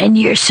 and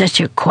you're such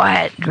a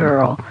quiet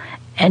girl,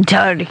 and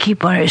tell her to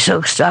keep on her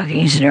silk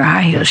stockings and her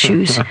high heel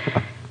shoes.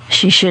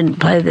 She shouldn't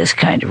play this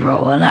kind of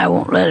role, and I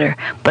won't let her.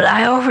 But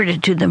I offered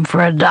it to them for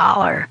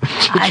 $1.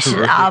 I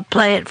said, I'll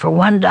play it for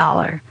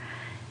 $1.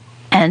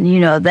 And, you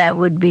know, that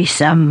would be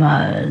some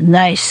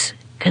nice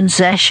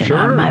concession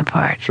on my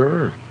part.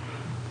 Sure.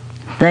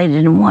 They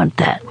didn't want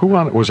that. Who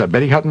wanted? Was that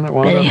Betty Hutton that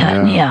wanted? Betty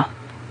Hutton, yeah.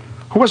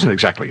 Who wasn't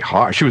exactly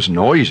harsh. She was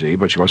noisy,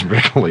 but she wasn't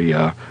really,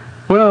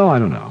 well, I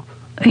don't know.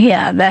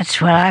 Yeah, that's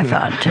what I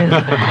thought, too.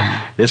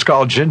 It's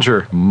called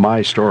Ginger,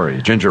 My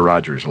Story. Ginger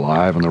Rogers,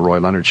 live on The Roy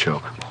Leonard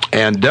Show.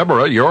 And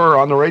Deborah, you're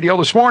on the radio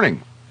this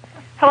morning.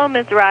 Hello,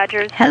 Ms.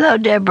 Rogers. Hello,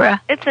 Deborah.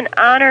 It's an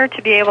honor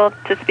to be able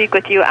to speak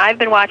with you. I've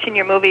been watching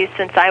your movies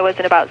since I was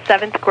in about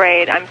 7th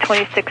grade. I'm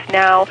 26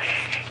 now.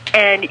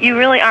 And you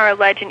really are a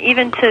legend,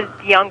 even to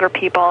younger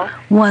people.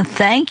 Well,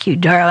 thank you,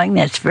 darling.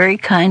 That's very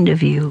kind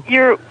of you.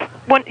 You're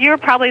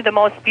probably the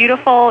most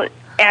beautiful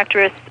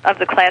actress of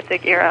the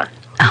classic era.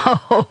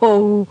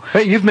 Oh.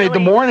 Hey, you've made the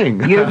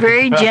morning. You're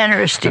very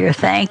generous, dear.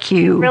 Thank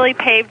you. Really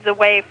paved the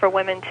way for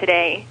women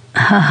today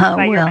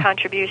by your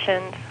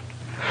contributions.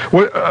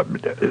 Well,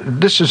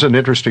 this is an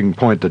interesting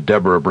point that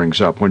Deborah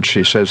brings up when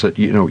she says that,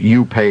 you know,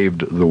 you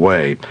paved the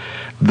way.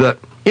 The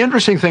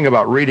interesting thing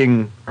about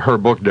reading her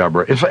book,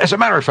 Deborah, is, as a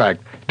matter of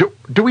fact,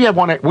 do we have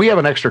one? We have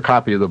an extra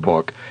copy of the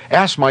book.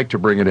 Ask Mike to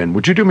bring it in.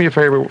 Would you do me a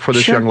favor for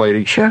this young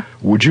lady? Sure.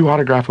 Would you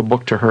autograph a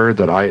book to her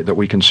that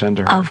we can send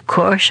to her? Of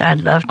course,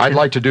 I'd love to. I'd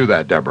like to do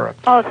that, Deborah.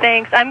 Oh,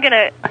 thanks. I'm going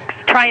to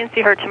try and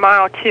see her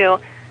tomorrow, too.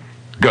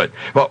 Good.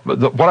 Well,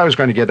 what I was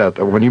going to get at,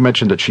 when you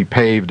mentioned that she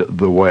paved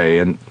the way,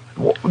 and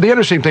the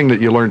interesting thing that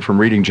you learned from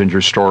reading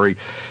Ginger's story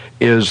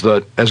is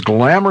that as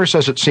glamorous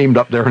as it seemed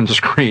up there on the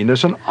screen,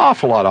 there's an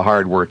awful lot of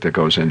hard work that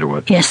goes into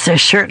it. Yes, there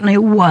certainly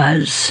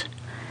was.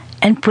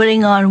 And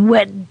putting on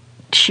wet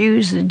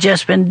shoes that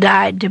just been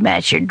dyed to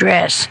match your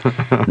dress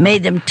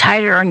made them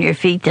tighter on your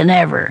feet than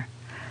ever.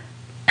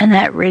 And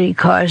that really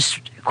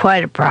caused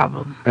quite a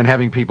problem. And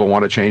having people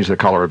want to change the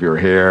color of your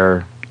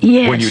hair.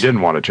 Yes. When you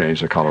didn't want to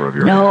change the color of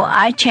your hair. No,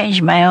 I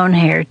changed my own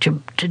hair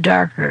to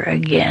darker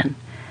again.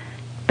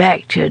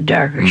 back to a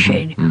darker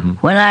shade.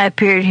 When I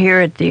appeared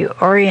here at the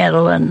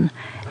Oriental and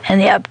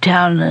the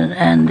Uptown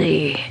and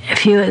a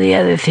few of the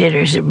other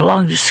theaters that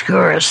belonged to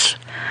Skouras,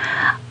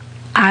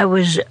 I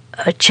was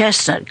a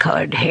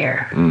chestnut-colored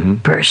hair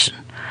person.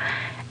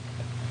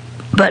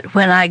 But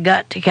when I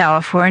got to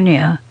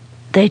California,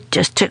 they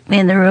just took me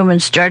in the room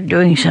and started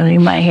doing something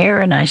to my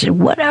hair, and I said,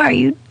 "What are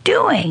you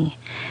doing?"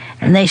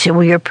 And they said,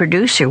 "Well, your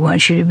producer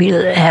wants you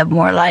to have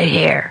more light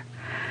hair."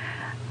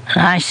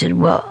 And I said,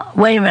 "Well,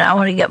 wait a minute, I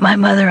want to get my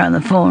mother on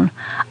the phone."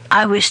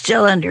 I was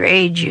still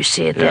underage, you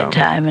see, at that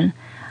time, and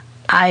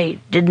I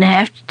didn't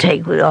have to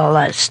take all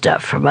that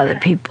stuff from other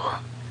people.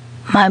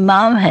 My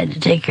mom had to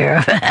take care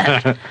of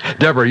it.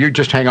 Deborah, you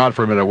just hang on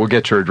for a minute. We'll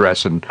get your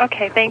address, and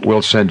Okay, thank you.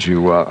 we'll send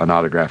you an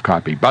autographed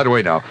copy. By the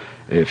way, now,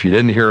 if you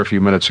didn't hear a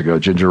few minutes ago,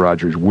 Ginger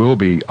Rogers will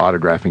be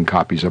autographing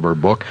copies of her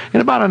book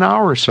in about an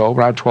hour or so,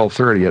 around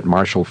 12:30 at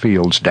Marshall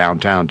Fields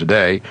downtown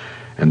today,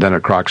 and then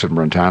at Crocs and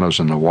Brentano's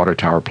in the Water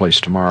Tower Place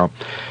tomorrow.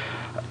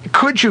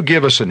 Could you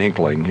give us an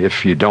inkling,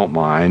 if you don't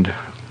mind,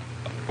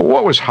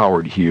 what was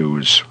Howard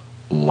Hughes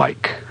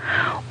like?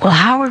 Well,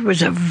 Howard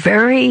was a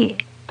very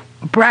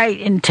bright,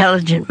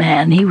 intelligent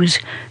man. He was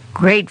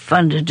great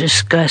fun to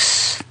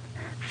discuss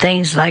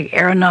things like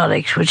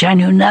aeronautics, which I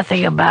knew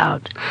nothing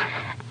about.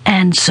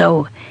 And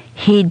so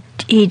he'd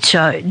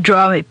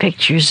draw me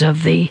pictures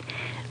of the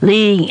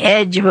leading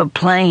edge of a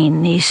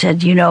plane. He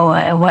said, "You know,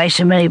 why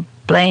so many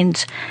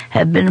planes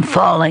have been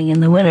falling in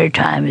the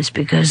wintertime is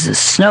because the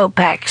snow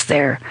packs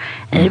there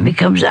and it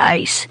becomes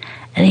ice."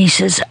 And he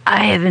says,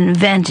 "I have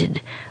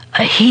invented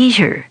a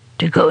heater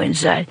to go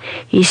inside."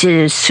 He said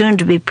it's soon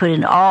to be put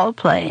in all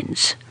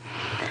planes.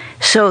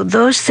 So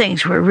those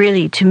things were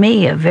really, to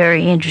me, a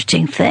very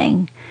interesting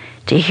thing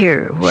to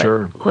hear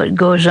what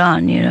goes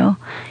on, you know,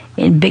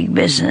 in big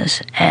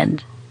business.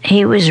 And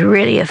he was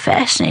really a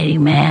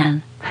fascinating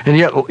man. And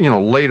yet, you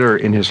know, later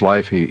in his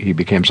life, he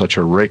became such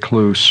a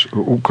recluse.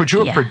 Could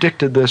you have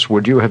predicted this?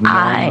 Would you have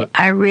known?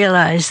 I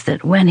realized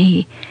that when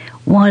he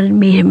wanted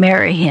me to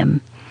marry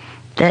him,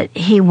 that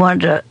he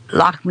wanted to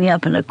lock me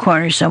up in a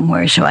corner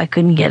somewhere so I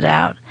couldn't get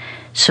out,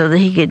 so that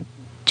he could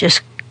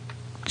just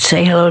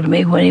say hello to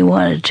me when he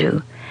wanted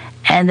to.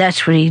 And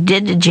that's what he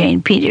did to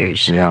Jane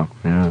Peters. Yeah.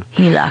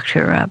 He locked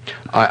her up.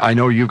 I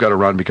know you've got to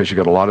run because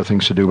you've got a lot of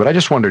things to do, but I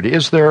just wondered,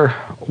 is there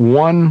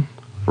one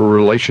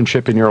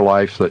relationship in your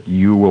life that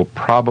you will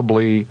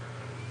probably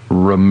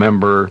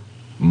remember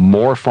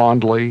more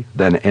fondly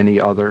than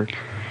any other?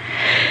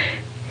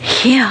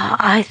 Yeah,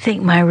 I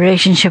think my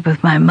relationship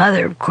with my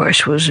mother, of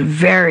course, was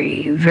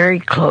very, very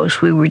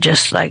close. We were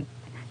just like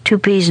two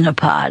peas in a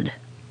pod.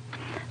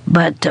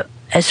 But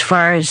as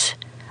far as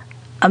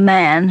a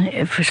man,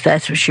 if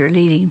that's what you're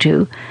leading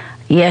to,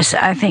 yes,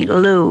 I think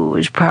Lou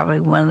was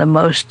probably one of the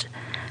most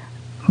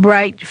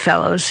bright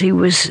fellows.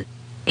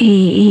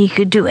 He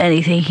could do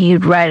anything. He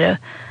could write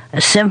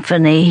a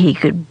symphony. He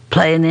could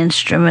play an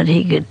instrument.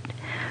 He could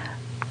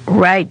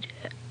write.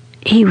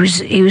 He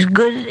was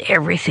good at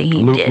everything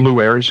he did. Lou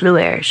Ayres? Lou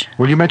Ayres.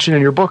 Well, you mentioned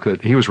in your book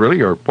that he was really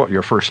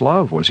your first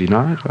love, was he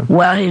not?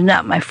 Well, he's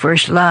not my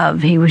first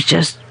love. He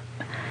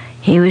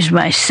was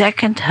my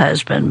second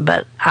husband,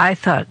 but I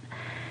thought...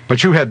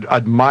 But you had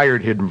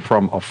admired him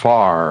from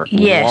afar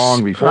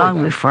long before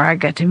long before I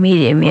got to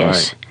meet him,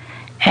 yes. Right.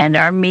 And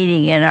our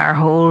meeting and our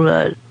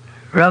whole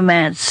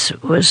romance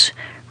was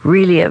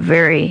really a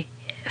very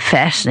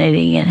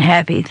fascinating and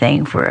happy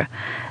thing for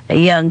a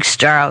young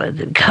starlet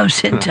that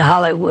comes into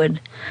Hollywood.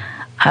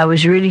 I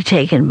was really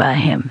taken by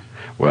him.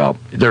 Well,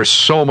 there's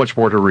so much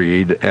more to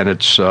read, and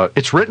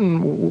it's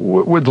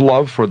written with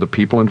love for the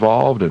people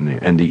involved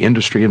and the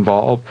industry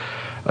involved.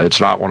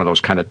 It's not one of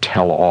those kind of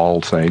tell-all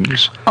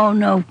things. Oh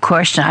no, of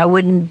course not. I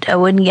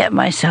wouldn't get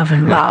myself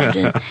involved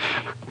in.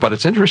 But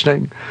it's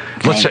interesting.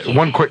 Let's say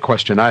one quick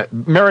question.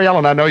 Mary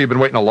Ellen, I know you've been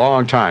waiting a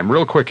long time.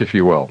 Real quick, if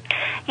you will.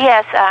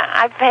 Yes,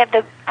 I've had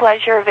the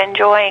pleasure of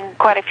enjoying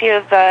quite a few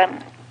of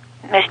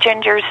Miss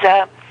Ginger's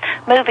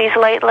movies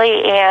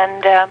lately,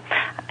 and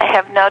I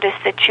have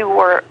noticed that you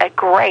were a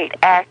great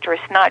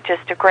actress, not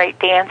just a great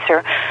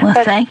dancer.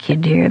 Well, thank you,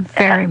 dear,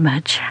 very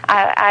much.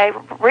 I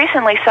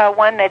recently saw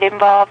one that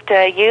involved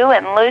you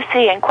and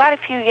Lucy and quite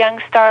a few young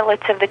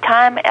starlets of the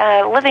time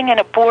living in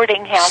a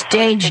boarding house.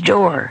 Stage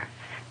Door.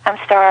 I'm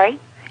sorry?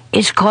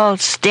 It's called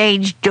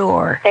Stage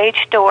Door.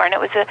 Stage Door, and it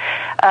was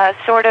a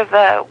sort of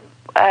a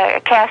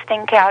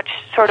casting couch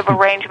sort of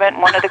arrangement,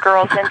 and one of the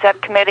girls ends up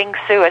committing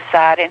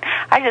suicide. And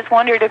I just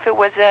wondered if it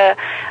was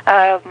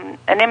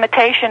an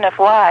imitation of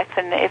life,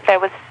 and if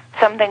that was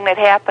something that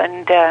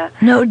happened.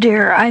 No,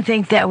 dear, I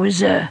think that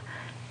was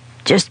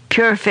just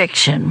pure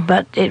fiction,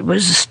 but it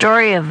was a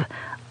story of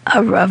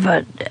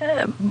a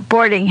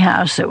boarding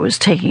house that was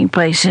taking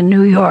place in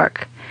New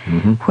York,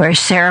 where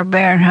Sarah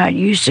Bernhardt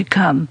used to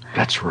come.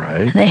 That's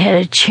right. They had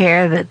a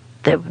chair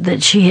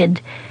that she had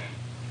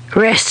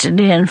rested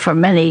in for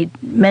many,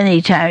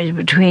 many times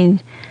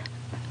between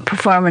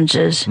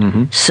performances.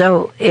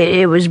 So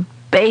it was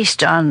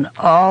based on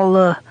all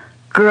the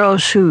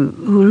girls who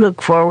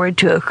look forward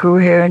to a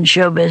career in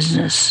show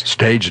business.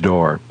 Stage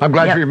Door. I'm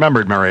glad you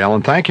remembered, Mary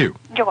Ellen. Thank you.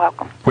 You're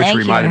welcome. Which Thank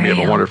you, reminded me of a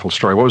Ariel. wonderful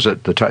story. What was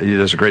it?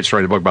 There's a great story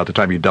in the book about the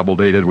time you double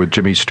dated with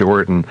Jimmy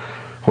Stewart and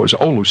what was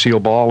it? Oh, Lucille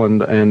Ball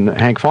and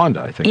Hank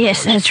Fonda, I think.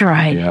 Yes, that's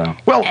right. Yeah.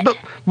 Well, the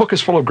book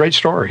is full of great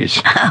stories.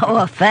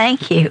 Well,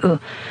 thank you.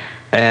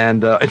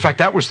 And in fact,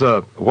 that was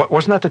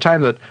wasn't that the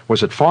time that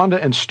was it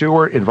Fonda and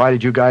Stewart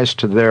invited you guys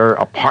to their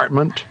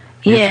apartment?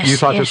 Yes. You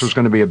thought this was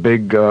going to be a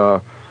big,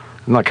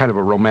 like kind of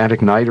a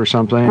romantic night or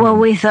something. Well,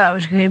 we thought it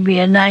was going to be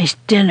a nice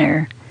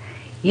dinner.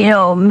 You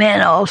know,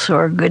 men also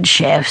are good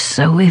chefs,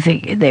 so we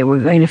think they were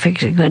going to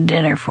fix a good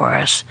dinner for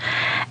us.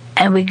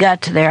 And we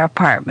got to their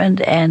apartment,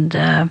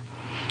 and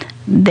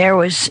there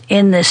was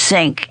in the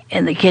sink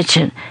in the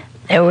kitchen,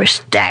 there were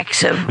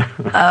stacks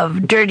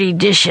of dirty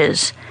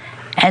dishes.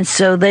 And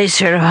so they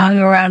sort of hung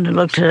around and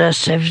looked at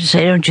us to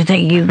say, don't you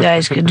think you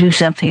guys could do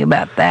something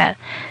about that?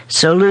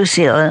 So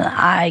Lucille and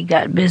I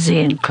got busy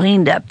and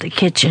cleaned up the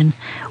kitchen,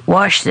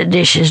 washed the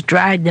dishes,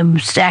 dried them,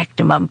 stacked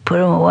them up, put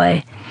them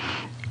away.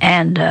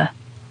 And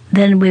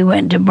then we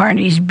went to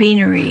Barney's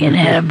Beanery and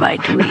had a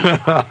bite to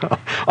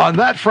eat. On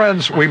that,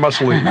 friends, we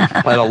must leave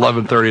at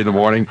 11:30 in the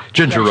morning.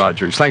 Ginger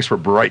Rogers, thanks for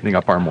brightening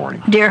up our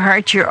morning. Dear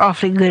heart, you're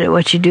awfully good at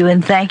what you do,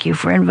 and thank you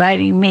for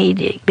inviting me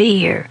to be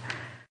here.